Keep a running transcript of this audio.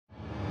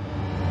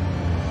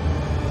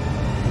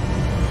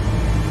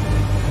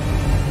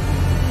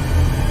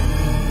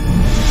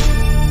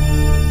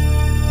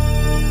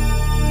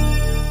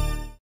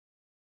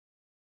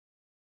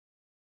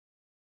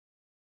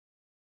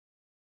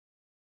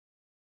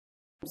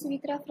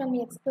SUVITHRA from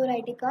Xplore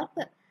IT Corp,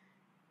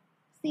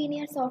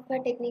 Senior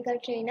Software Technical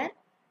Trainer.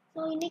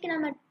 So, இன்னைக்கு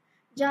நம்ம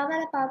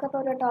ஜாவால பார்க்க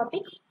போற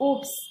டாபிக்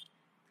OOPS.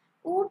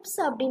 OOPS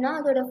அப்படின்னா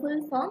அதோட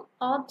full form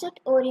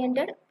object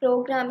oriented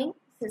programming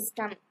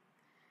system.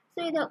 So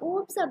இந்த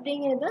OOPS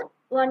அப்படிங்கிறது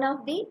one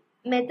of the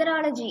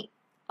methodology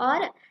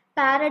R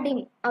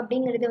பேரடிம்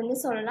அப்படிங்கிறது வந்து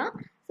சொல்லலாம்.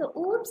 ஸோ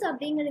OOPS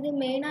அப்படிங்கிறது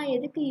மெயினாக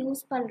எதுக்கு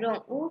யூஸ்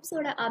பண்ணுறோம்,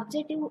 OOPஸோட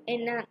அப்ஜெக்டிவ்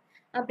என்ன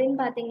அப்படின்னு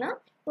பார்த்தீங்கன்னா,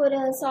 ஒரு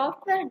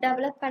சாஃப்ட்வேர்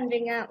டெவலப்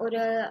பண்ணுறீங்க, ஒரு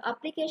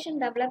அப்ளிகேஷன்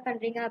டெவலப்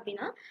பண்ணுறீங்க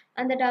அப்படின்னா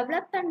அந்த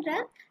டெவலப் பண்ணுற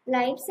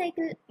லைஃப்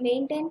சைக்கிள்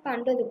மெயின்டைன்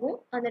பண்ணுறதுக்கும்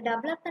அந்த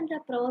டெவலப் பண்ணுற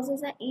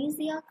ப்ராசஸை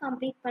ஈஸியாக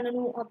கம்ப்ளீட்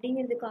பண்ணணும்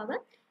அப்படிங்கிறதுக்காக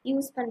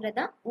யூஸ் பண்ணுறது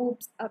தான்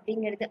OOPS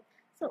அப்படிங்கிறது.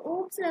 ஸோ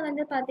OOPஸில்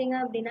வந்து பார்த்தீங்க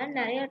அப்படின்னா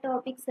நிறைய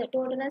டாபிக்ஸ்,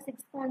 டோட்டலாக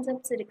 6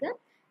 கான்செப்ட்ஸ் இருக்குது.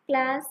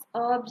 Class,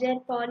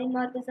 object,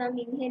 polymorphism,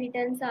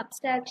 inheritance,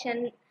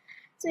 abstraction.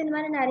 So இந்த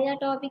மாதிரி நிறையா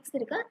டாபிக்ஸ்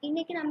இருக்கு.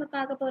 இன்னைக்கு நம்ம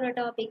பார்க்க போகிற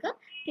topic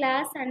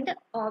class and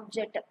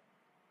object.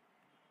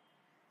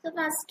 So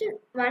first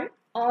one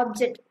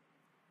object.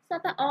 So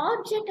அப்போ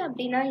ஆப்ஜெக்ட்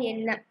அப்படின்னா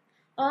என்ன?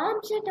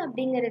 ஆப்ஜெக்ட்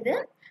அப்படிங்கிறது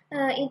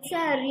it's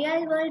a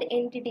real world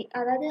entity,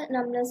 அதாவது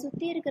நம்மளை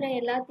சுற்றி இருக்கிற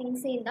எல்லா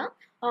திங்ஸையும் தான்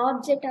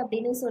ஆப்ஜெக்ட்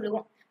அப்படின்னு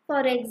சொல்லுவோம்.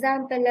 For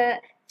example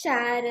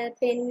chair,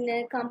 pen,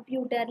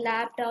 computer,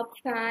 laptop,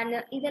 fan,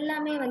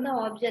 இதெல்லாமே வந்து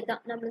ஆப்ஜெக்ட்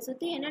தான். நம்மளை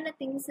சுற்றி என்னென்ன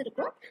திங்ஸ்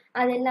இருக்கோ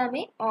அது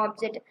எல்லாமே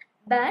ஆப்ஜெக்ட்.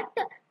 பட்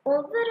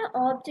ஒவ்வொரு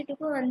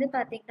ஆப்ஜெக்ட்டுக்கும் வந்து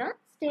பார்த்தீங்கன்னா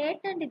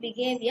ஸ்டேட் அண்ட்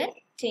பிஹேவியர்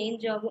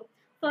சேஞ்ச் ஆகும்.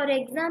 ஃபார்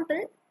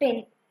எக்ஸாம்பிள்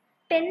பென்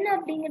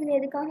அப்படிங்கிறது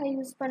எதுக்காக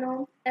யூஸ்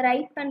பண்ணுவோம்?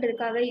 ரைட்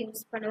பண்ணுறதுக்காக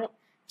யூஸ் பண்ணுவோம்.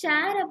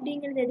 சேர்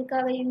அப்படிங்கிறது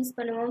எதுக்காக யூஸ்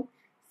பண்ணுவோம்?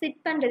 சிட்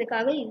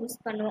பண்ணுறதுக்காக யூஸ்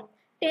பண்ணுவோம்.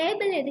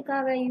 டேபிள்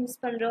எதுக்காக யூஸ்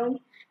பண்ணுறோம்?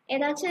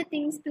 ஏதாச்சும்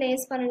திங்ஸ்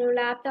பிளேஸ் பண்ணணும்,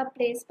 லேப்டாப்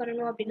பிளேஸ்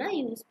பண்ணணும் அப்படின்னா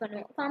யூஸ்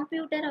பண்ணுவோம்.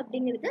 கம்ப்யூட்டர்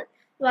அப்படிங்கிறது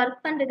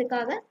ஒர்க்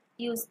பண்ணுறதுக்காக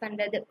யூஸ்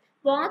பண்ணுறது.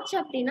 வாட்ச்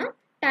அப்படின்னா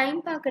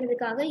டைம்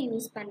பார்க்கறதுக்காக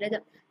யூஸ் பண்ணுறது.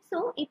 ஸோ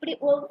இப்படி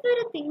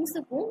ஒவ்வொரு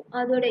திங்ஸுக்கும்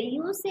அதோட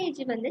யூசேஜ்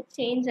வந்து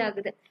சேஞ்ச்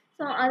ஆகுது.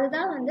 ஸோ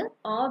அதுதான் வந்து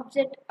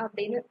ஆப்ஜெக்ட்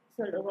அப்படின்னு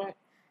சொல்லுவோம்.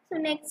 ஸோ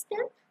நெக்ஸ்ட்,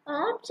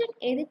 ஆப்ஜெக்ட்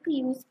எதுக்கு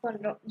யூஸ்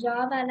பண்ணுறோம்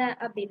ஜாவால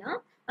அப்படின்னா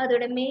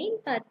அதோட மெயின்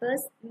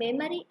பர்பஸ்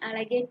மெமரி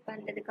அலகேட்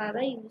பண்ணுறதுக்காக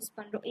யூஸ்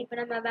பண்ணுறோம். இப்போ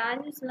நம்ம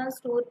வேல்யூஸ்லாம்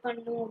ஸ்டோர்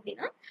பண்ணணும்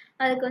அப்படின்னா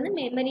அதுக்கு வந்து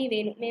மெமரி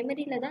வேணும்.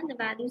 மெமரியில் தான் அந்த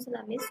வேல்யூஸ்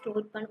எல்லாமே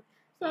ஸ்டோர் பண்ணும்.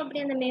 ஸோ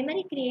அப்படி அந்த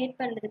மெமரி கிரியேட்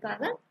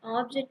பண்ணுறதுக்காக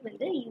ஆப்ஜெக்ட்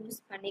வந்து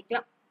யூஸ்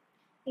பண்ணிக்கலாம்.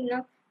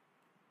 சரிங்களா?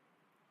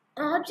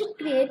 ஆப்ஜெக்ட்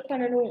கிரியேட்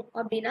பண்ணணும்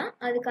அப்படின்னா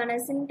அதுக்கான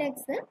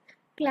Sintex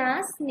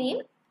class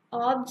name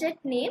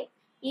object name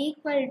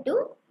equal to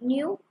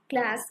new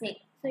class name.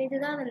 So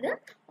இதுதான் வந்து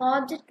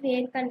ஆப்ஜெக்ட்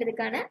கிரியேட்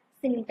பண்ணுறதுக்கான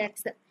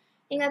சின்டெக்ஸ்.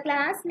 இங்கே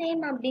கிளாஸ்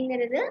நேம்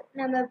அப்படிங்கிறது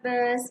நம்ம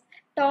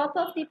டாப்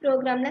ஆஃப் தி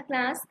ப்ரோக்ராமில்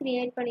கிளாஸ்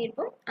கிரியேட்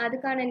பண்ணியிருப்போம்,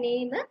 அதுக்கான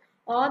நேமு.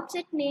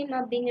 ஆப்ஜெக்ட் நேம்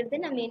அப்படிங்கிறது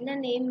நம்ம என்ன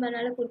நேம்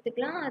வேணாலும்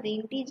கொடுத்துக்கலாம். அது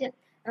இன்டீஜர்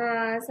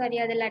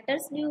அது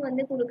லெட்டர்ஸ்லேயும்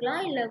வந்து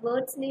கொடுக்கலாம், இல்லை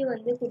வேர்ட்ஸ்லேயும்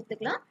வந்து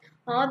கொடுத்துக்கலாம்.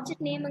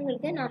 ஆப்ஜெக்ட்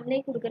நேமுங்கிறது நம்மளே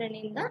கொடுக்குற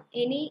நேம் தான்,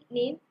 எனி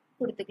நேம்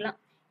கொடுத்துக்கலாம்.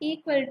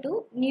 Equal to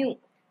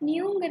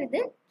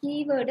நியூங்கிறது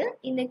keyword.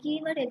 இந்த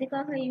கீவேர்டு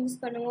எதுக்காக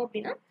யூஸ் பண்ணுவோம்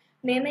அப்படின்னா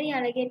மெமரி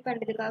அலகேட்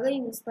பண்ணுறதுக்காக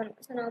யூஸ்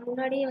பண்ணுவோம். ஸோ நான்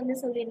முன்னாடியே வந்து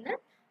சொல்லியிருந்தேன்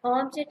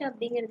ஆப்ஜெக்ட்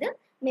அப்படிங்கிறது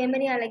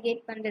மெமரி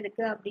அலகேட்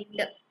பண்ணுறதுக்கு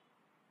அப்படின்ட்டு.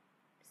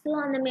 ஸோ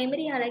அந்த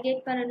மெமரி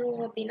அலகேட் பண்ணணும்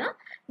அப்படின்னா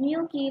நியூ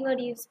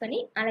கீவேர்டு யூஸ் பண்ணி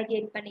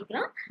அலகேட்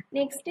பண்ணிக்கலாம்.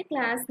 Next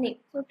class name.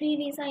 ஸோ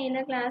ப்ரீவியஸாக என்ன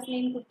கிளாஸ்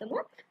நேம் கொடுத்தோமோ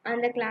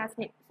அந்த கிளாஸ்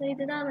நேம். ஸோ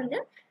இதுதான் வந்து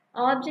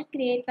ஆப்ஜெக்ட்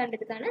கிரியேட்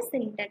பண்ணுறதுக்கான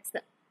சின்டெக்ஸ்.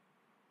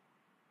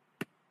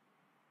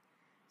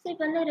 ஸோ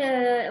இப்போ வந்து ஒரு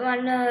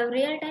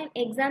ரியல் டைம்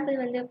எக்ஸாம்பிள்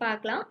வந்து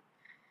பார்க்கலாம்.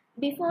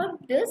 பிஃபோர்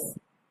திஸ்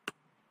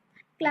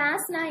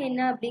கிளாஸ்னா என்ன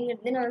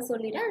அப்படிங்கிறது நான்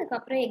சொல்லிடுறேன்,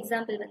 அதுக்கப்புறம்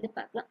எக்ஸாம்பிள் வந்து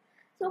பார்க்கலாம்.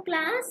 ஸோ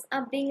கிளாஸ்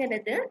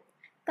அப்படிங்கிறது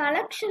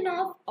கலெக்ஷன்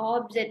ஆஃப்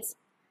ஆப்ஜெக்ட்ஸ்.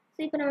 ஸோ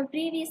இப்போ நம்ம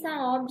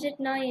ப்ரீவியஸாக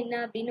ஆப்ஜெக்ட்னா என்ன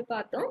அப்படின்னு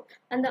பார்த்தோம்.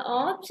 அந்த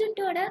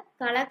ஆப்ஜெக்டோட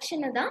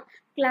கலெக்ஷனை தான்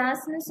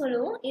கிளாஸ்னு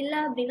சொல்லுவோம், இல்லை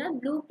அப்படின்னா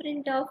ப்ளூ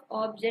பிரிண்ட் ஆஃப்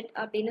ஆப்ஜெக்ட்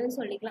அப்படின்னு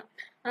சொல்லிக்கலாம்.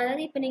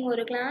 அதாவது இப்போ நீங்கள்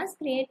ஒரு கிளாஸ்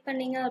கிரியேட்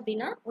பண்ணீங்க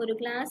அப்படின்னா ஒரு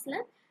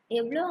கிளாஸில்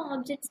எவ்வளோ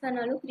ஆப்ஜெக்ட்ஸ்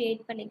வேணாலும்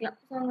கிரியேட் பண்ணிக்கலாம்.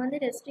 ஸோ அங்கே வந்து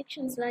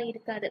ரெஸ்ட்ரிக்ஷன்ஸ்லாம்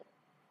இருக்காது.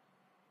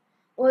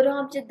 ஒரு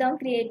ஆப்ஜெக்ட் தான்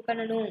கிரியேட்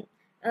பண்ணணும்,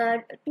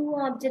 2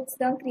 ஆப்ஜெக்ட்ஸ்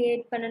தான்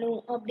கிரியேட் பண்ணணும்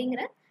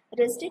அப்படிங்கிற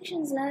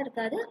ரெஸ்ட்ரிக்ஷன்ஸ்லாம்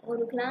இருக்காது.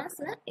 ஒரு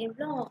கிளாஸில்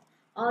எவ்வளோ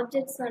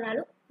ஆப்ஜெக்ட்ஸ்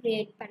வேணாலும்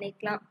கிரியேட்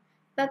பண்ணிக்கலாம்.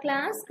 இப்போ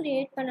கிளாஸ்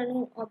கிரியேட்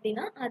பண்ணணும்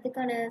அப்படின்னா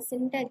அதுக்கான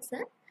Sintex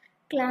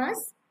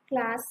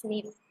class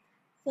name.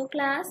 So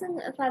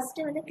கிளாஸுங்க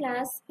first வந்து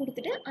கிளாஸ்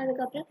கொடுத்துட்டு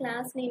அதுக்கப்புறம்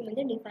கிளாஸ் நேம்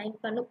வந்து டிஃபைன்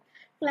பண்ணும்.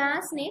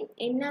 கிளாஸ் நேம்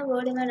என்ன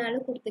வேர்டு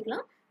வேணாலும்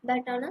கொடுத்துக்கலாம்,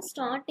 பட் ஆனால்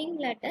ஸ்டார்டிங்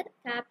லெட்டர்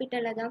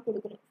கேபிட்டலில் தான்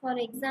கொடுக்கணும்.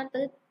 ஃபார்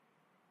எக்ஸாம்பிள்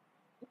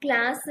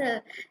கிளாஸ்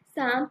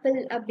சாம்பிள்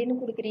அப்படின்னு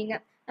கொடுக்குறீங்க,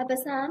 அப்போ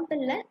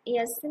சாம்பிளில்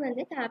எஸ்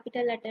வந்து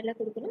கேபிட்டல் லெட்டரில்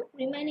கொடுக்கணும்,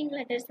 ரிமைனிங்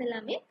லெட்டர்ஸ்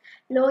எல்லாமே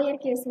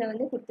லோயர் கேஸில்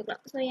வந்து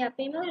கொடுத்துக்கலாம். ஸோ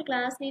எப்பயுமே ஒரு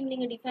கிளாஸ் நேம்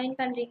நீங்கள் டிஃபைன்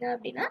பண்ணுறீங்க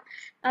அப்படின்னா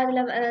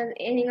அதில்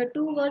நீங்கள்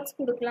 2 வேர்ட்ஸ்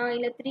கொடுக்கலாம்,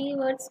 இல்லை 3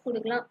 வேர்ட்ஸ்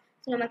கொடுக்கலாம்.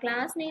 ஸோ நம்ம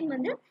கிளாஸ் நேம்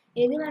வந்து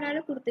எது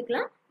வேணாலும்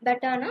கொடுத்துக்கலாம்,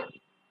 பட் ஆனால்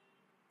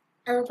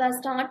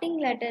ஸ்டார்டிங்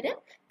லெட்டரு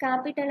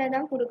கேபிட்டலில்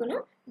தான்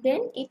கொடுக்கணும்.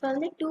 தென் இப்போ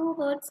வந்து 2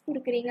 வேர்ட்ஸ்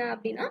கொடுக்குறீங்க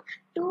அப்படின்னா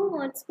 2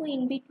 வேர்ட்ஸ்க்கும்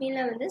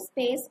இன்பிட்வீனில் வந்து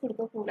ஸ்பேஸ்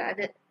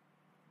கொடுக்கக்கூடாது.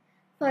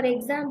 For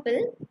example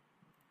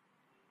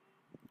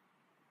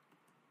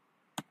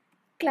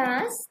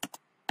class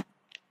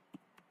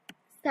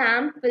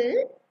sample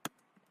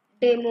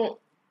demo.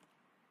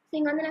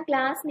 இங்க வந்து நான்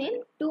class name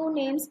 2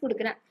 names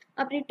கொடுக்கிறேன்.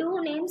 அப்படி 2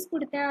 names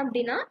கொடுத்தேன்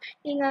அப்படின்னா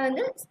இங்க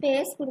வந்து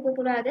ஸ்பேஸ்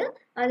கொடுக்கக்கூடாது,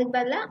 அதுக்கு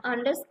பதிலாக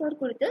அண்டர்ஸ்கோர்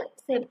கொடுத்து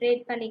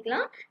செப்பரேட்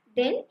பண்ணிக்கலாம்.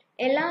 தென்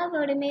எல்லா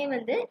வேர்டுமே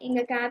வந்து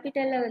இங்க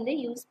கேபிட்டல்ல வந்து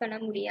யூஸ் பண்ண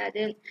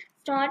முடியாது.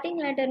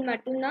 ஸ்டார்டிங் லெட்டர்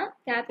மட்டும்தான்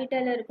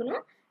கேபிட்டல்ல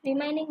இருக்கணும்,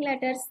 ரிமைனிங்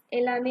லெட்டர்ஸ்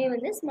எல்லாமே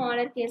வந்து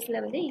ஸ்மாலர் கேஸ்ல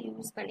வந்து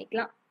யூஸ்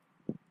பண்ணிக்கலாம்.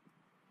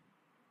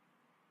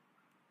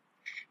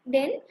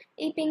 தென்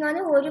இப்போ இங்கே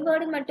வந்து ஒரு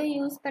வேர்டு மட்டும்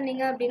யூஸ்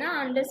பண்ணீங்க அப்படின்னா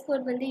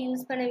அண்டர்ஸ்கோர் வந்து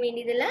யூஸ் பண்ண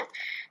வேண்டியதில்லை.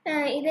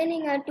 இதே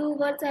நீங்கள் 2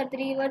 வேர்ட்ஸ் ஆர்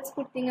 3 வேர்ட்ஸ்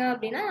கொடுத்தீங்க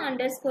அப்படின்னா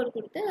அண்டர்ஸ்கோர்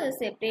கொடுத்து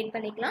செப்பரேட்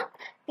பண்ணிக்கலாம்.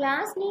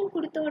 கிளாஸ் நேம்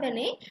கொடுத்த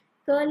உடனே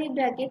கேர்லி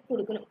ப்ராக்கெட்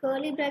கொடுக்கணும்.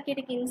 கேர்லி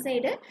ப்ராக்கெட்டுக்கு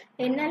இன்சைடு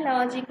என்ன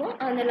லாஜிக்கோ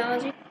அந்த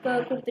லாஜிக்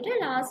கொடுத்துட்டு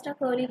லாஸ்ட்டாக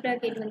கேர்லி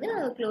ப்ராக்கெட் வந்து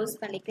க்ளோஸ்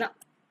பண்ணிக்கலாம்.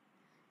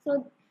 So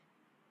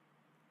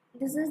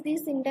this is the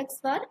syntax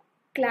for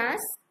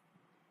class.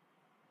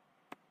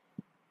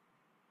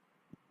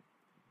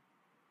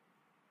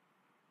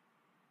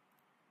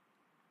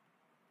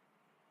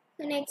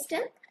 So next,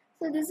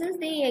 so this is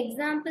the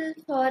example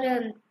for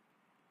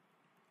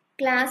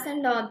class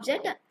and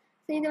object.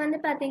 So இது வந்து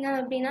பாத்தீங்க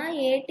அப்படின்னா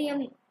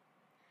ATM.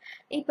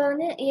 இப்போ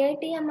வந்து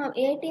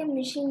ATM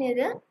மிஷின்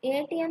இது.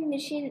 ATM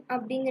மிஷின்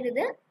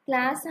அப்படிங்கிறது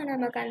கிளாஸை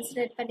நம்ம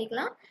கன்சிடர்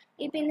பண்ணிக்கலாம்.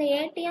 இப்போ இந்த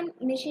ATM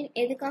மிஷின்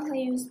எதுக்காக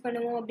யூஸ்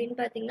பண்ணுவோம் அப்படின்னு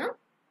பார்த்தீங்கன்னா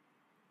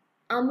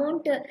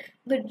அமௌண்ட்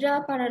வித்ட்ரா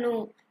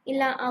பண்ணணும்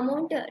இல்லை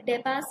அமௌண்ட்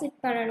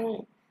டெபாசிட்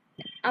பண்ணணும்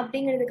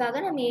அப்படிங்கிறதுக்காக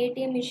நம்ம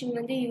ஏடிஎம் மிஷின்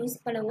வந்து யூஸ்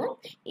பண்ணுவோம்.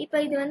 இப்போ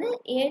இது வந்து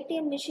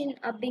ஏடிஎம் மிஷின்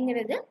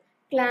அப்படிங்கிறது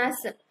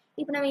கிளாஸ்.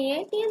 இப்போ நம்ம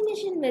ஏடிஎம்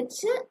மிஷின்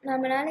வச்சு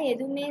நம்மளால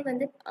எதுவுமே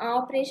வந்து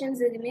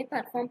ஆப்ரேஷன்ஸ் எதுவுமே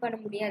பர்ஃபார்ம் பண்ண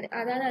முடியாது,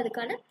 அதாவது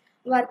அதுக்கான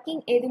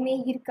ஒர்க்கிங் எதுவுமே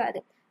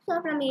இருக்காது. ஸோ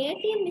அப்போ நம்ம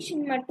ஏடிஎம்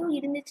மிஷின் மட்டும்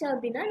இருந்துச்சு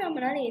அப்படின்னா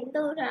நம்மளால எந்த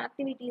ஒரு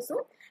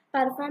ஆக்டிவிட்டீஸும்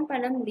பர்ஃபார்ம்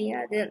பண்ண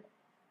முடியாது.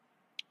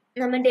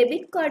 நம்ம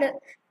டெபிட் கார்டு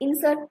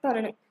இன்சர்ட்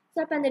பண்ணணும். ஸோ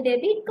அப்போ அந்த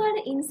டெபிட்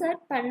கார்டு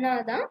இன்சர்ட்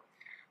பண்ணாதான்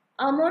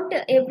அமௌண்ட்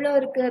எவ்வளோ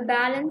இருக்குது,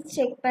 பேலன்ஸ்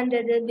செக்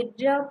பண்ணுறது,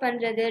 வித்ட்ரா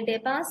பண்ணுறது,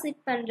 டெபாசிட்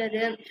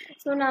பண்ணுறது,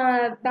 ஸோ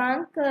நான்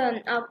பேங்க்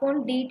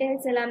அக்கௌண்ட்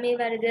டீட்டெயில்ஸ் எல்லாமே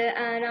வருது,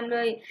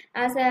 நம்ம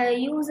ஆஸ் அ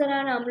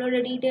யூஸராக நம்மளோட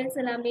டீட்டெயில்ஸ்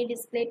எல்லாமே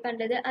டிஸ்பிளே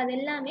பண்ணுறது, அது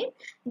எல்லாமே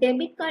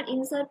டெபிட் கார்டு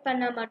இன்சர்ட்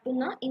பண்ணால்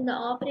மட்டும்தான் இந்த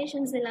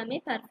ஆப்ரேஷன்ஸ் எல்லாமே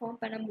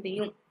பர்ஃபார்ம் பண்ண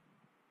முடியும்.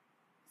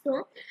 ஸோ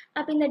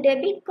அப்போ இந்த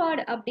டெபிட்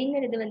கார்டு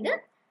அப்படிங்கிறது வந்து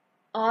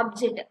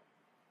ஆப்ஜெக்ட்,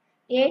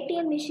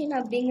 ஏடிஎம் மிஷின்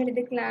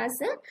அப்படிங்கிறது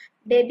கிளாஸு,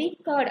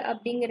 டெபிட் கார்டு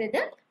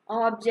அப்படிங்கிறது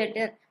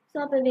ஆப்ஜெக்ட். ஸோ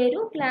அப்போ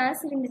வெறும் கிளாஸ்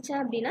இருந்துச்சு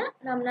அப்படின்னா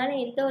நம்மளால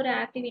எந்த ஒரு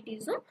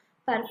ஆக்டிவிட்டீஸும்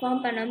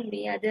பர்ஃபார்ம் பண்ண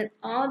முடியாது.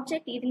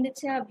 ஆப்ஜெக்ட்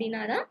இருந்துச்சு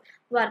அப்படின்னா தான்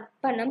ஒர்க்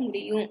பண்ண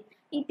முடியும்.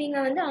 இப்போ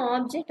இங்கே வந்து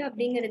ஆப்ஜெக்ட்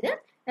அப்படிங்கிறது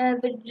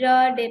வித்ட்ரா,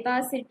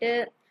 டெபாசிட்டு,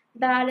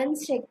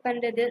 பேலன்ஸ் செக்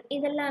பண்ணுறது,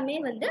 இதெல்லாமே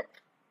வந்து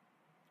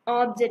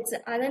ஆப்ஜெக்ட்ஸ்.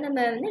 அதை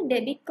நம்ம வந்து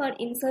டெபிட் கார்டு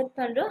இன்சர்ட்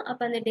பண்ணுறோம்.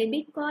 அப்போ அந்த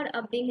டெபிட் கார்டு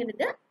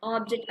அப்படிங்கிறது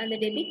ஆப்ஜெக்ட். அந்த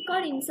டெபிட்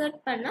கார்டு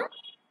இன்சர்ட் பண்ணால்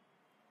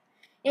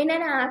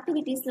என்னென்ன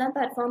ஆக்டிவிட்டீஸ்லாம்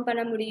பர்ஃபார்ம்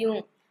பண்ண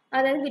முடியும்,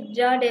 அதாவது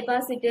வித்ட்ரா,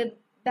 டெபாசிட்டு,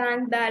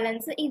 பேங்க்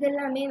பேலன்ஸ்,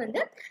 இதெல்லாமே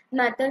வந்து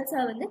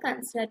மெத்தட்ஸாக வந்து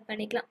கன்சிடர்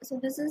பண்ணிக்கலாம். So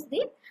this is the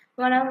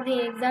one of the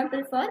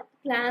example for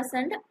class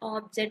and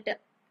object.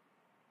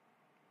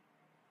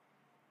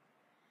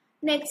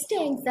 Next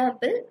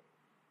example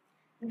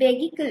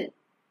vehicle.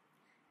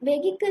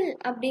 Vehicle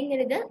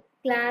அப்படிங்கிறது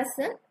கிளாஸ்.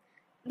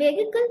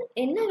 வெஹிக்கிள்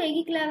என்ன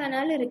வெஹிக்கிளாக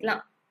வேணாலும்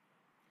இருக்கலாம்,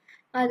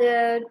 அது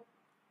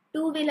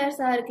 2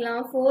 வீலர்ஸாக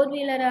இருக்கலாம், 4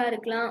 வீலராக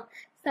இருக்கலாம்,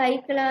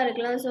 சைக்கிளாக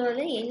இருக்கலாம். ஸோ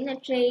வந்து என்ன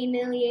ட்ரெயின்,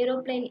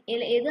 ஏரோப்ளைன்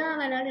எதாக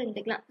வேணாலும்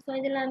இருந்துக்கலாம். ஸோ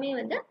இது எல்லாமே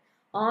வந்து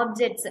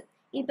ஆப்ஜெக்ட்ஸ்.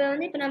 இப்போ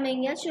நம்ம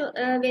எங்கேயாச்சும்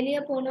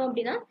வெளியே போகணும்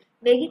அப்படின்னா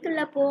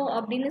வெஹிக்கிளில் போ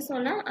அப்படின்னு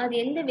சொன்னால் அது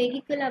எந்த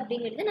வெஹிக்கிள்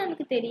அப்படிங்கிறது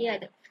நமக்கு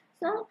தெரியாது.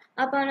 ஸோ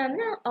அப்போ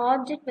நம்ம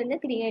ஆப்ஜெக்ட்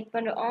வந்து கிரியேட்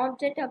பண்ணுறோம்.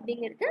 ஆப்ஜெக்ட்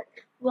அப்படிங்கிறது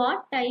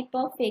வாட் டைப்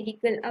ஆஃப்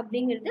வெஹிக்கிள்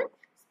அப்படிங்கிறது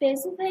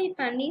ஸ்பெசிஃபை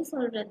பண்ணி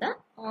சொல்கிறது தான்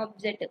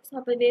ஆப்ஜெக்ட். ஸோ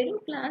அப்போ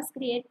வெறும் கிளாஸ்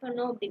கிரியேட்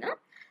பண்ணோம் அப்படின்னா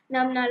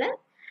நம்மளால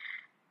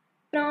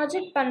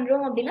ப்ராஜெக்ட்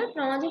பண்ணுறோம் அப்படின்னா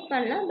ப்ராஜெக்ட்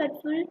பண்ணலாம், பட்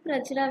ஃபுல்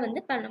ஃப்ளெட்ஜ்டாக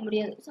வந்து பண்ண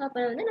முடியாது. ஸோ அப்போ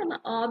வந்து நம்ம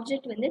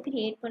ஆப்ஜெக்ட் வந்து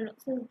கிரியேட் பண்ணணும்.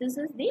 So this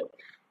is the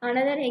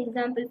another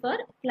example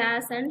for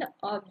class and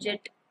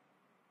object.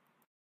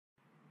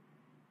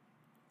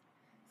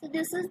 So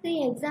this is the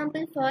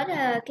example for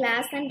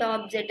class and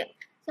object.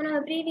 So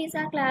நம்ம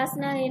ப்ரீவியஸாக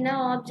கிளாஸ்னா என்ன,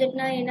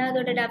 ஆப்ஜெக்ட்னா என்ன,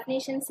 அதோட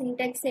டெஃபினேஷன்,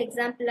 சின்டெக்ஸ்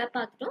எக்ஸாம்பிளாக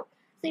பார்த்துட்டோம்.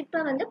 ஸோ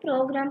இப்போ வந்து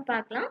ப்ரோக்ராம்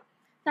பார்க்கலாம்.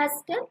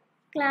 ஃபஸ்ட்டு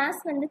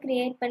கிளாஸ் வந்து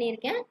கிரியேட்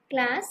பண்ணியிருக்கேன்.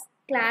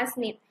 Class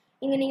name.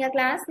 இங்கே நீங்கள்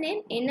கிளாஸ் நேம்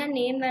என்ன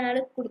நேம்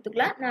வேணாலும்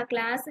கொடுத்துக்கலாம். நான்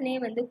கிளாஸ்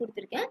நேம் வந்து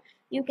கொடுத்துருக்கேன்.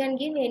 You can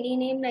give any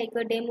name like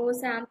demo,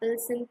 sample,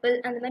 simple,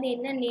 அந்த மாதிரி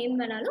என்ன நேம்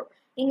வேணாலும்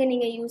இங்கே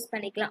நீங்கள் யூஸ்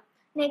பண்ணிக்கலாம்.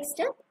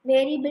 நெக்ஸ்ட்டு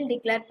வேரியபிள்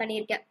டிக்ளேர்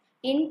பண்ணியிருக்கேன்.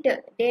 Int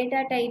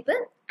data type,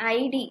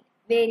 ID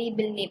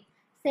variable name.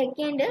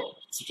 Second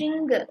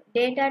string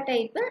data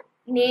type,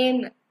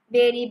 name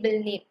variable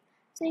name.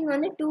 So இங்கே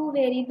வந்து 2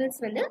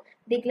 வேரியபிள்ஸ் வந்து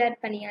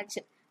டிக்ளேர்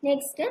பண்ணியாச்சு.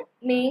 Next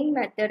main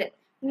method.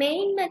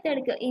 Main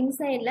மெத்தடுக்கு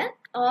இன்சைடில்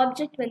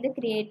object வந்து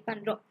கிரியேட்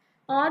பண்ணுறோம்.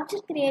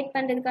 ஆப்ஜெக்ட் கிரியேட்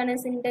பண்ணுறதுக்கான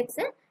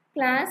Sintex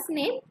class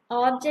name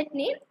object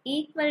name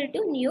equal to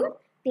new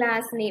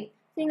class name.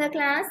 So இங்கே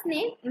class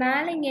name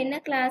மேலே இங்கே என்ன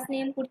கிளாஸ்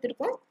நேம்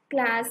கொடுத்துருக்கோம்,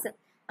 கிளாஸ்.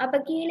 அப்போ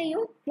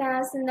கீழேயும்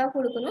கிளாஸ் தான்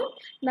கொடுக்கணும்.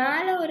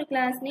 மேலே ஒரு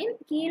கிளாஸ் நேம்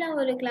கீழே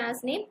ஒரு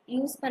கிளாஸ் நேம்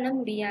யூஸ் பண்ண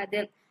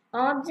முடியாது.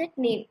 ஆப்ஜெக்ட்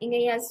நேம் இங்கே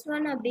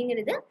S1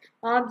 அப்படிங்கிறது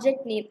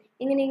ஆப்ஜெக்ட் நேம்.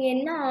 இங்கே நீங்கள்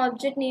என்ன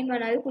ஆப்ஜெக்ட் நேம்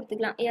வேணாலும்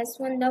கொடுத்துக்கலாம்.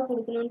 S1 தான்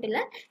கொடுக்கணுன்ட்டு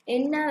இல்லை.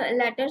 என்ன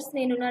லெட்டர்ஸ்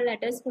வேணும்னா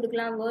லெட்டர்ஸ்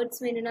கொடுக்கலாம்,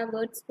 வேர்ட்ஸ் வேணும்னா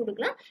வேர்ட்ஸ்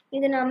கொடுக்கலாம்.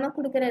 இது நம்ம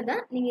கொடுக்குறது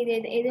தான். நீங்கள்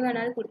இது எது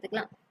வேணாலும்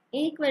கொடுத்துக்கலாம்.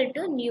 Equal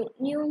to new.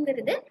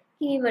 நியூங்கிறது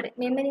keyword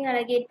memory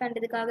allocate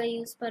பண்ணுறதுக்காக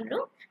யூஸ்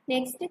பண்ணுறோம்.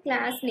 Next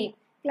class name.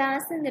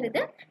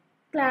 கிளாஸுங்கிறது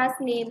class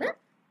name.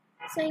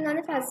 So இங்கே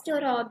வந்து ஃபஸ்ட்டு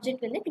ஒரு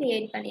ஆப்ஜெக்ட் வந்து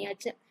கிரியேட்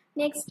பண்ணியாச்சு.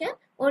 நெக்ஸ்ட்டு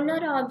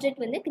இன்னொரு ஆப்ஜெக்ட்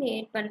வந்து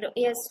கிரியேட் பண்ணுறோம்.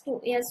 S2.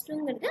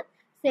 S2ங்கிறது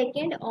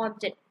second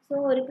object. ஸோ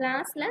ஒரு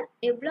கிளாஸில்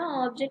எவ்வளோ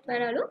ஆப்ஜெக்ட்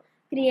வேணாலும்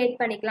கிரியேட்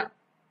பண்ணிக்கலாம்.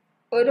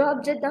 ஒரு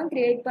ஆப்ஜெக்ட் தான்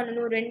கிரியேட்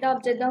பண்ணணும், 2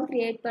 ஆப்ஜெக்ட் தான்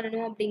கிரியேட்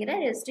பண்ணணும் அப்படிங்கிற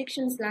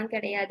ரெஸ்ட்ரிக்ஷன்ஸ்லாம்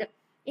கிடையாது.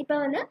 இப்போ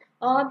வந்து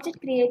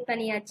ஆப்ஜெக்ட் கிரியேட்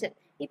பண்ணியாச்சு.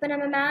 இப்போ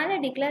நம்ம மேலே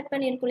டிக்ளேர்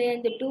பண்ணியிருக்கோம் இல்லையா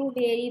இந்த 2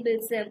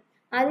 வேரியபிள்ஸு,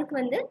 அதுக்கு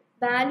வந்து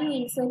வேல்யூ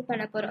இன்சர்ட்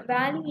பண்ண போகிறோம்.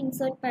 வேல்யூ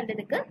இன்சர்ட்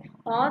பண்ணுறதுக்கு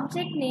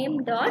object name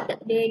dot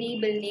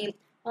variable name.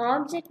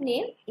 Object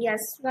name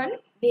S1,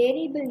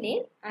 variable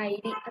name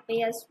ID. அப்போ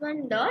S1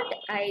 dot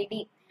ID,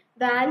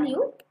 value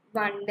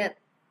 1.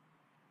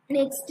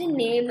 Next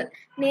name.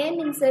 Name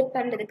insert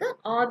பண்ணுறதுக்கு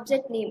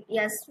object name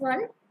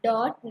S1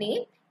 dot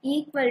name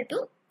equal to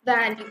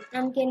value.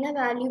 நமக்கு என்ன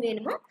value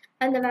வேணுமோ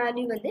அந்த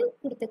value வந்து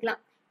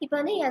கொடுத்துக்கலாம். இப்போ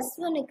வந்து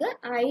S1க்கு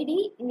ID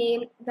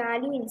நேம்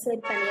வேல்யூ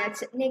இன்சர்ட்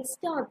பண்ணியாச்சு.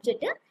 Next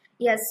object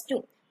S2.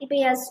 இப்போ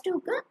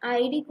S2க்கு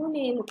ஐடிக்கும்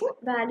நேமுக்கும்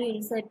வேல்யூ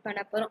இன்சர்ட்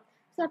பண்ண போகிறோம்.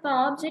 ஸோ அப்போ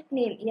object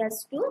name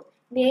S2,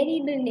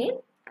 variable name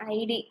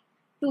ID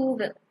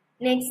 2.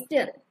 Next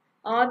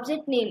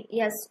object name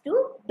S2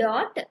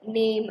 dot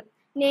name.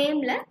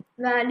 நேமில்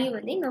வேல்யூ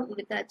வந்து இங்கே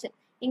கொடுத்தாச்சு.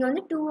 இங்கே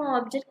வந்து 2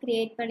 ஆப்ஜெக்ட்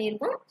கிரியேட்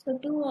பண்ணியிருக்கோம். ஸோ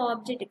 2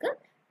 ஆப்ஜெக்ட்டுக்கு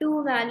 2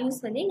 வேல்யூஸ்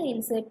வந்து இங்கே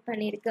இன்சர்ட்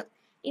பண்ணியிருக்கு.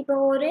 இப்போ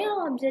ஒரே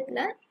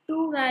ஆப்ஜெக்டில்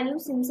 2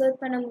 வேல்யூஸ்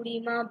இன்சர்ட் பண்ண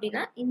முடியுமா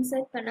அப்படின்னா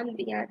இன்சர்ட் பண்ண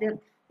முடியாது.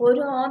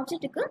 ஒரு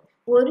ஆப்ஜெக்ட்டுக்கு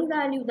ஒரு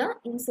வேல்யூ தான்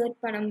இன்சர்ட்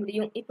பண்ண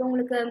முடியும். இப்போ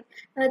உங்களுக்கு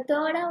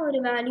தேர்டாக ஒரு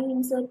வேல்யூ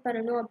இன்சர்ட்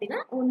பண்ணணும் அப்படின்னா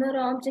இன்னொரு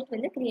ஆப்ஜெக்ட்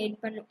வந்து கிரியேட்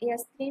பண்ணணும்.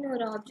 S3ன்னு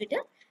ஒரு ஆப்ஜெக்டை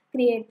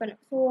கிரியேட் பண்ணும்.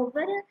 ஸோ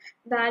ஒவ்வொரு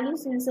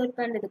வேல்யூஸ் இன்சர்ட்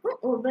பண்ணுறதுக்கும்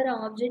ஒவ்வொரு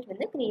ஆப்ஜெக்ட்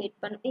வந்து கிரியேட்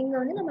பண்ணும். இங்கே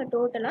வந்து நம்ம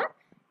டோட்டலாக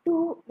 2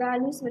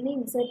 வேல்யூஸ் வந்து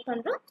இன்சர்ட்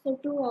பண்ணுறோம். ஸோ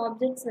 2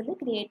 ஆப்ஜெக்ட்ஸ் வந்து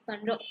கிரியேட்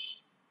பண்ணுறோம்.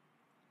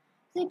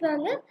 ஸோ இப்போ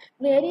வந்து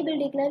வேரியபிள்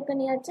டிக்ளேர்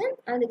பண்ணியாச்சு,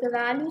 அதுக்கு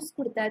வேல்யூஸ்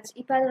கொடுத்தாச்சு.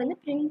 இப்போ அதை வந்து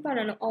பிரிண்ட்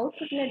பண்ணணும்.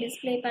 அவுட்புட்டில்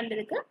டிஸ்பிளே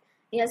பண்ணுறதுக்கு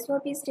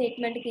SOP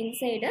ஸ்டேட்மெண்ட்டுக்கு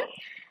inside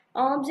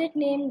object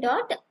name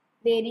dot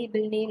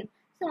variable name.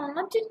 So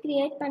object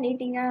create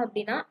பண்ணிட்டீங்க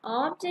அப்படின்னா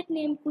ஆப்ஜெக்ட்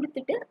நேம்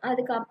கொடுத்துட்டு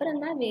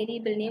அதுக்கப்புறம் தான்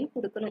வேரியபிள் நேம்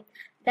கொடுக்கணும்.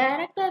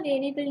 டைரெக்டாக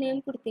வேரியபிள் நேம்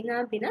கொடுத்தீங்க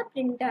அப்படின்னா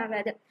பிரிண்ட்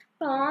ஆகாது.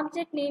 இப்போ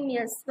object name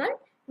S1,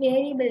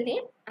 variable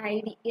name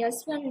ID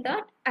S1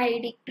 dot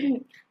ID.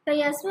 இப்போ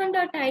S1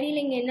 டாட்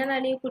ஐடியில் இங்கே என்ன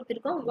வேல்யூ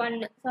கொடுத்துருக்கோம்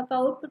 1. ஸோ அப்போ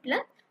அவுட்புட்டில்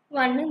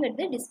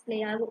 1ங்கிறது டிஸ்பிளே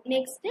ஆகும்.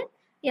 Next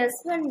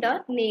S1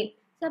 dot name.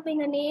 So அப்போ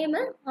இங்கே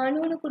நேமு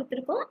அணுன்னு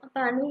கொடுத்துருக்கோம். அப்போ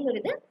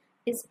அணுங்கிறது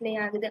டிஸ்பிளே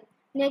ஆகுது.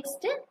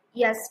 Next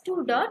S2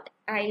 dot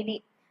ID.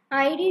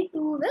 ID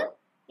 2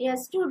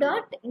 S2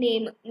 dot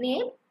name.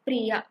 Name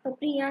Priya. இப்போ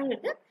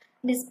பிரியாங்கிறது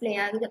டிஸ்பிளே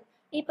ஆகுது.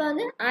 இப்போ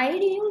வந்து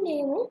ஐடியும்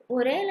நேமும்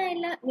ஒரே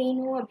லைனில்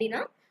வேணும்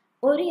அப்படின்னா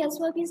ஒரு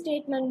SOP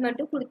ஸ்டேட்மெண்ட்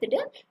மட்டும் கொடுத்துட்டு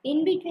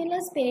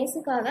இன்பிட்வீனில்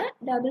ஸ்பேஸுக்காக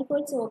டபுள்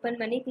கோட்ஸ் ஓப்பன்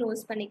பண்ணி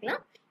க்ளோஸ்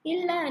பண்ணிக்கலாம்.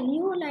 இல்லை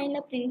நியூ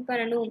லைனில் பிரிண்ட்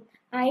பண்ணணும்,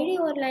 ஐடி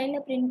ஒரு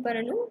லைனில் பிரிண்ட்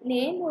பண்ணணும்,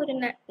 நேம் ஒரு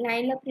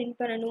லைனில் பிரிண்ட்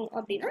பண்ணணும்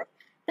அப்படின்னா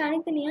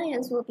தனித்தனியாக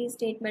SOP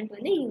ஸ்டேட்மெண்ட்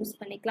வந்து யூஸ்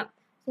பண்ணிக்கலாம்.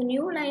 ஸோ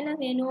நியூ லைனில்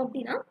வேணும்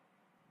அப்படின்னா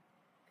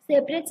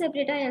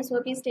செப்பரேட்டாக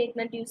SOP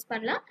ஸ்டேட்மெண்ட் யூஸ்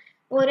பண்ணலாம்.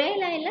 ஒரே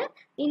லைனில்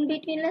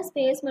இன்பிட்வீனில்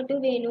ஸ்பேஸ்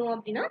மட்டும் வேணும்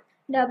அப்படின்னா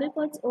டபுள்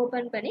கோட்ஸ்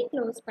ஓப்பன் பண்ணி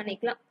க்ளோஸ்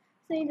பண்ணிக்கலாம்.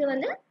 ஸோ இது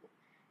வந்து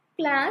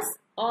கிளாஸ்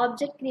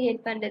ஆப்ஜெக்ட் கிரியேட்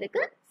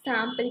பண்ணுறதுக்கு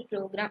sample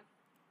program.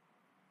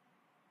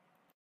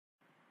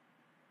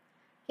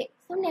 Okay,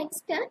 so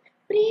next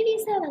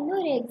ப்ரீவியஸாக வந்து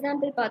ஒரு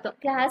எக்ஸாம்பிள் பார்த்தோம்.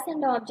 கிளாஸ்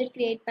அண்ட் ஆப்ஜெக்ட்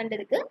கிரியேட்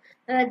பண்ணுறதுக்கு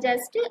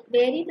ஜஸ்ட்டு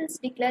வேரியபிள்ஸ்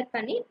டிக்ளேர்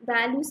பண்ணி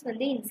வேல்யூஸ்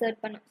வந்து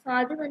இன்சர்ட் பண்ணோம். ஸோ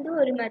அது வந்து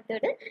ஒரு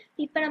மெத்தடு.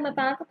 இப்போ நம்ம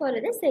பார்க்க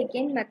போகிறது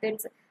second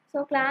methods.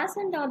 So class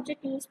and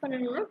object use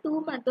பண்ணணும்னா 2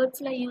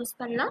 மெத்தட்ஸில் யூஸ்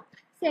பண்ணலாம்.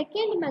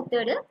 செகண்ட்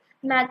மெத்தடு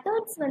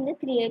மெத்தட்ஸ் வந்து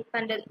கிரியேட்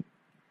பண்ணுறது.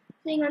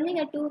 ஸோ இங்கே வந்து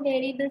இங்கே 2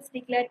 வேரியபிள்ஸ்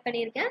டிக்ளேர்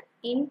பண்ணியிருக்கேன்.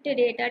 Int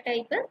data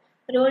type,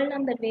 roll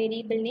number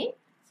variable name,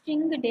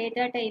 string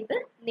data type,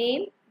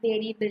 name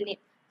variable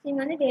name. So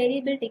இங்கே வந்து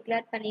வேரியபிள்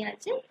டிக்ளேர்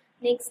பண்ணியாச்சு.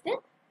 நெக்ஸ்ட்டு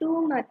 2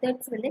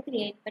 மெத்தட்ஸ் வந்து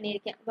கிரியேட்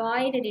பண்ணியிருக்கேன்.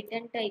 Void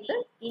return type,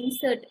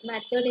 insert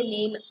method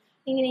name.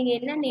 இங்கே நீங்கள்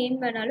என்ன நேம்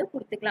வேணாலும்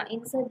கொடுத்துக்கலாம்.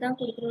 இன்சர்ட் தான்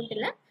கொடுக்கணுன்ட்டு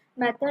இல்லை,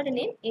 மெத்தடு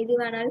நேம் எது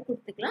வேணாலும்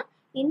கொடுத்துக்கலாம்.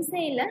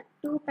 இன்சைடில்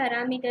 2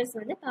 பேராமீட்டர்ஸ்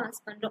வந்து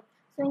பாஸ் பண்ணுறோம்.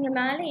 ஸோ இங்கே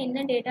மேலே என்ன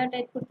டேட்டா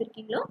டைப்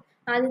கொடுத்துருக்கீங்களோ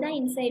அதுதான்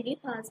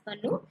இன்சைட்லேயும் பாஸ்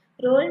பண்ணும்.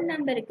 ரோல்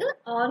நம்பருக்கு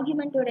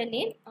ஆர்குமெண்ட்டோட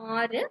name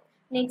 6.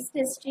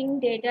 Next string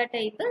data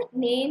type,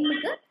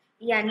 நேமுக்கு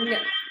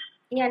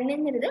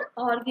என்னங்கிறது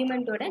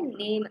ஆர்குமெண்ட்டோட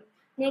நேம்.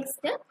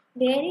 நெக்ஸ்ட்டு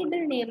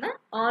வேரியபிள் நேமை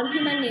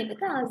ஆர்குமெண்ட்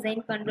நேமுக்கு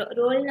அசைன் பண்ணுறோம்.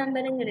 Role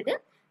நம்பருங்கிறது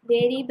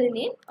variable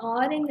name,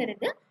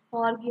 6ங்கிறது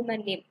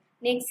argument name.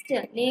 Next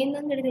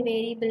நேமுங்கிறது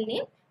variable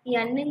name,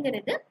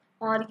 என்னங்கிறது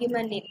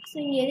ஆர்குமெண்ட் நேம். ஸோ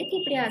இங்கே எதுக்கு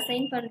இப்படி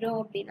அசைன் பண்ணுறோம்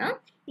அப்படின்னா,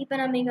 இப்போ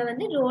நம்ம இங்கே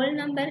வந்து ரோல்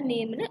நம்பர்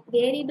நேம்னு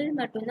வேரியபிள்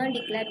மட்டும்தான்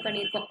டிக்ளேர்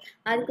பண்ணியிருக்கோம்.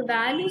 அதுக்கு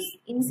வேல்யூஸ்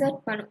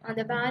இன்சர்ட் பண்ணும்.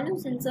 அந்த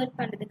வேல்யூஸ் இன்சர்ட்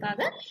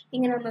பண்ணுறதுக்காக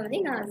இங்கே நம்ம வந்து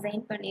இங்கே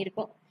அசைன்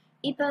பண்ணியிருக்கோம்.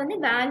 இப்போ வந்து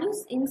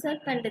வேல்யூஸ்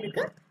இன்சர்ட்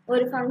பண்ணுறதுக்கு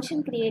ஒரு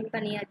ஃபங்க்ஷன் கிரியேட்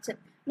பண்ணியாச்சு.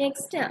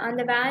 நெக்ஸ்ட்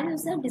அந்த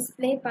வேல்யூஸை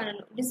டிஸ்பிளே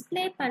பண்ணணும்.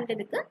 டிஸ்பிளே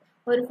பண்ணுறதுக்கு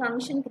ஒரு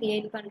ஃபங்க்ஷன்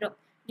கிரியேட் பண்ணுறோம்.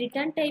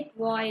 Return type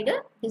void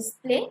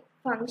display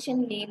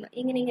function name.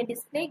 இங்கே நீங்கள்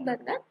டிஸ்பிளேக்கு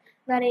பதிலாக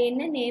வேறு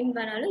என்ன நேம்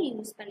வேணாலும்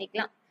யூஸ்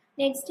பண்ணிக்கலாம்.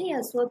 Next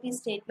SOP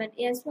statement.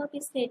 எஸ்ஓபி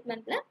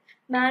ஸ்டேட்மெண்ட்டில்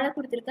மேலே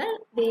கொடுத்துருக்க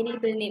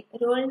variable name,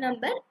 roll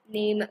number,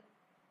 name.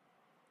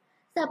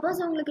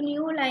 Suppose உங்களுக்கு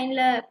நியூ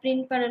லைனில்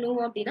பிரிண்ட்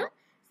பண்ணணும் அப்படின்னா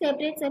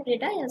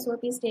செப்பரேட்டாக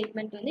எஸ்ஓபி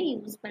ஸ்டேட்மெண்ட் வந்து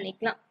யூஸ்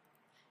பண்ணிக்கலாம்.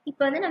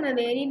 இப்போ வந்து நம்ம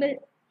வேரியபிள்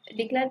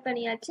டிக்ளேர்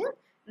பண்ணியாச்சு,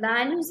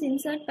 வேல்யூஸ்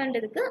இன்சர்ட்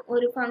பண்ணுறதுக்கு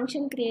ஒரு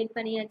ஃபங்க்ஷன் கிரியேட்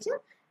பண்ணியாச்சு,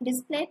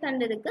 டிஸ்பிளே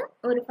பண்ணுறதுக்கு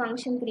ஒரு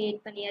ஃபங்க்ஷன்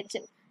கிரியேட்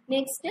பண்ணியாச்சு.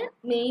 Next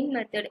main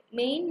method.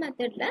 மெயின்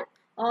மெத்தடில்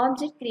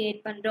ஆப்ஜெக்ட்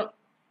கிரியேட் பண்ணுறோம்.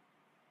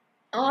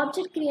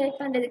 ஆப்ஜெக்ட் கிரியேட்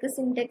பண்ணுறதுக்கு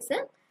Sintex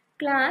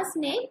class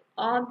name,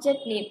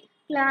 object name.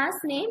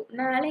 Class name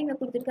மேலே இங்கே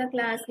கொடுத்துருக்க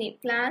class name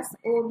class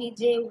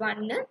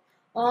obj1,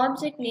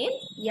 object name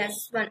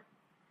s1.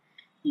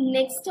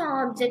 Next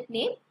object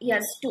name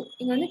s2.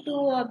 இங்கே வந்து 2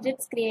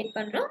 ஆப்ஜெக்ட்ஸ் கிரியேட்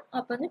பண்ணுறோம்.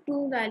 அப்போ வந்து 2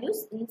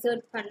 வேல்யூஸ்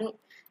இன்சர்ட் பண்ணும்.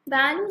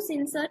 வேல்யூஸ்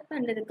இன்சர்ட்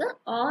பண்ணுறதுக்கு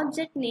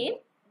object name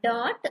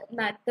dot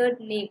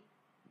method name.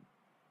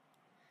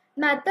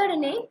 Method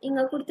name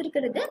இங்கே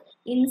கொடுத்துருக்கிறது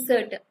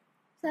இன்சர்ட்.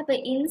 ஸோ அப்போ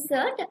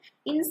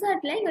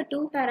இன்சர்ட்டில் இங்கே 2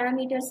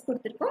 பேராமீட்டர்ஸ்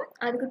கொடுத்துருக்கோம்.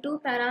 அதுக்கு 2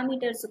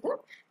 பேராமீட்டர்ஸுக்கும்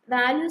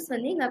வேல்யூஸ்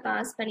வந்து இங்கே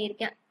பாஸ்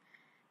பண்ணியிருக்கேன்.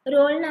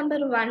 ரோல்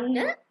நம்பர்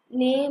 1,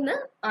 நேமு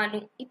அனு.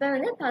 இப்போ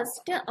வந்து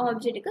ஃபர்ஸ்ட்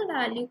ஆப்ஜெக்ட்டுக்கு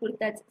வேல்யூ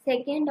கொடுத்தாச்சு.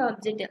 Second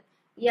object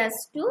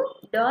s2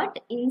 dot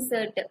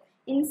insert.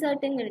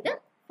 இன்சர்ட்டுங்கிறது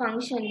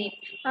function name.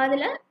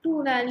 அதில் 2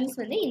 வேல்யூஸ்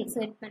வந்து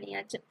இன்சர்ட்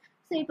பண்ணியாச்சு.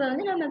 ஸோ இப்போ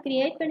வந்து நம்ம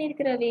கிரியேட்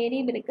பண்ணியிருக்கிற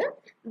வேரியபிளுக்கு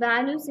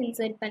வேல்யூஸ்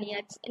இன்சர்ட்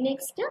பண்ணியாச்சு.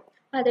 நெக்ஸ்ட்டு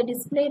அதை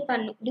டிஸ்பிளே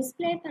பண்ணும்.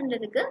 டிஸ்பிளே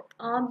பண்ணுறதுக்கு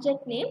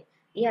object name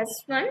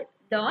s1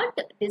 dot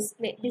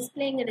display.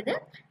 டிஸ்பிளேங்கிறது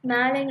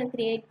மேலே இங்கே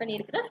கிரியேட்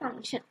பண்ணியிருக்கிற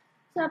ஃபங்க்ஷன்.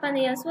 ஸோ அப்போ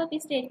அந்த எஸ்ஓபி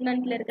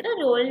ஸ்டேட்மெண்ட்டில் இருக்கிற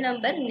ரோல்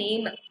நம்பர்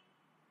நேம்,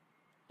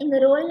 இந்த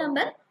ரோல்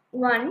நம்பர்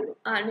 1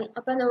 அனு.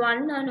 அப்போ அந்த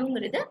 1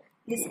 அனுங்கிறது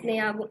டிஸ்பிளே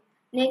ஆகும்.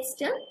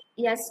 Next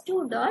s2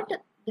 dot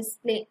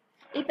display.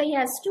 இப்போ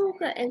s2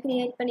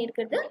 கிரியேட்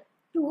பண்ணியிருக்கிறது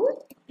 2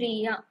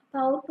 பிரியா. இப்போ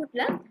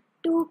அவுட்புட்டில்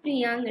 2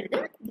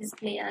 பிரியாங்கிறது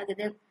டிஸ்பிளே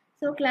ஆகுது.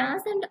 So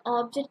class and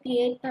object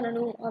create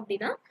பண்ணணும்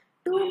அப்படின்னா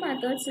 2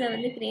 மெத்தட்ஸில்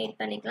வந்து கிரியேட்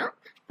பண்ணிக்கலாம்.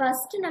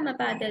 ஃபர்ஸ்ட் நம்ம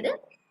பார்த்தது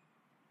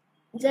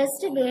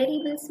ஜஸ்ட்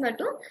வேரியபிள்ஸ்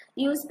மட்டும்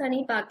யூஸ் பண்ணி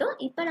பார்த்தோம்.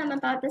 இப்போ நம்ம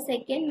பார்த்த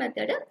செகண்ட்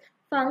மெத்தடு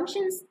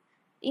ஃபங்க்ஷன்ஸ்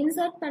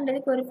இன்சர்ட்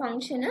பண்ணுறதுக்கு ஒரு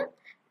ஃபங்க்ஷனு,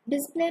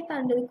 டிஸ்பிளே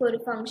பண்ணுறதுக்கு ஒரு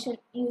ஃபங்க்ஷன்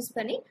யூஸ்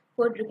பண்ணி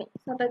போட்டிருக்கோம்.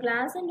 ஸோ அப்போ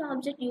கிளாஸ் அண்ட்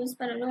ஆப்ஜெக்ட் யூஸ்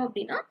பண்ணணும்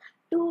அப்படின்னா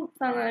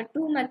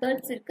 2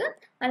 மெத்தட்ஸ் இருக்குது.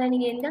 அதில்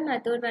நீங்கள் எந்த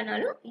மெத்தட்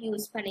வேணாலும்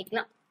யூஸ்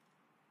பண்ணிக்கலாம்.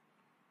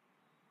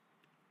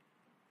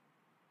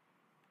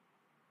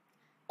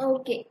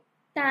 Okay,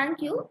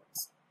 thank you.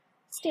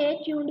 Stay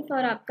tuned for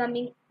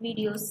upcoming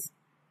videos.